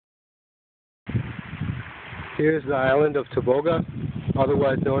Here's the island of Taboga,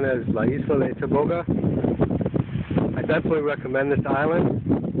 otherwise known as La Isla de Taboga. I definitely recommend this island.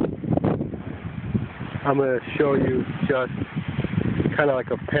 I'm going to show you just kind of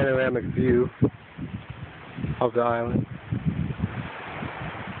like a panoramic view of the island.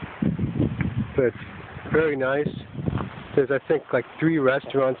 So it's very nice. There's, I think, like 3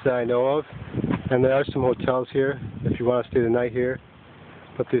 restaurants that I know of, and there are some hotels here if you want to stay the night here.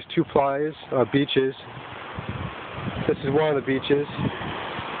 But there's 2 beaches. This is one of the beaches,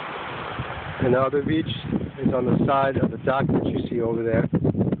 and the other beach is on the side of the dock that you see over there.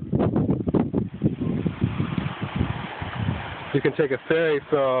 You can take a ferry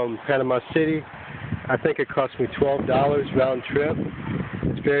from Panama City. I think it cost me $12 round trip.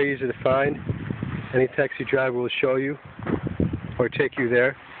 It's very easy to find. Any taxi driver will show you or take you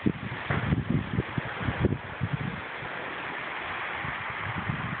there.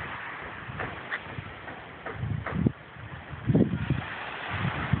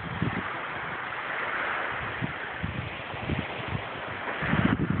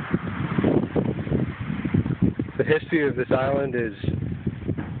 The history of this island is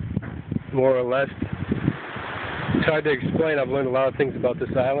more or less, it's hard to explain. I've learned a lot of things about this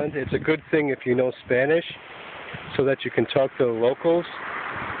island. It's a good thing if you know Spanish so that you can talk to the locals,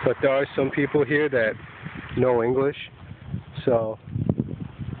 but there are some people here that know English, so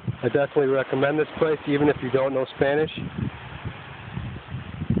I definitely recommend this place even if you don't know Spanish.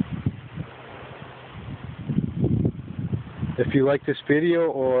 If you like this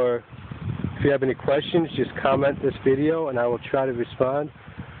video or if you have any questions, just comment this video and I will try to respond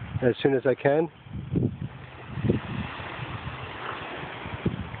as soon as I can.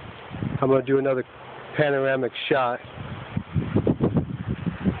 I'm going to do another panoramic shot.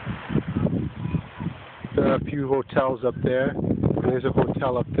 There are a few hotels up there, and there's a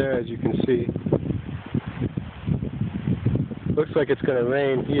hotel up there as you can see. Looks like it's going to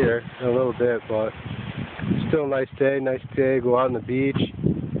rain here in a little bit, but still a nice day, go out on the beach.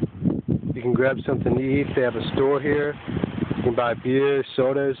 You can grab something to eat. They have a store here. You can buy beer,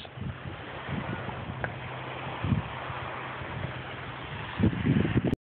 sodas,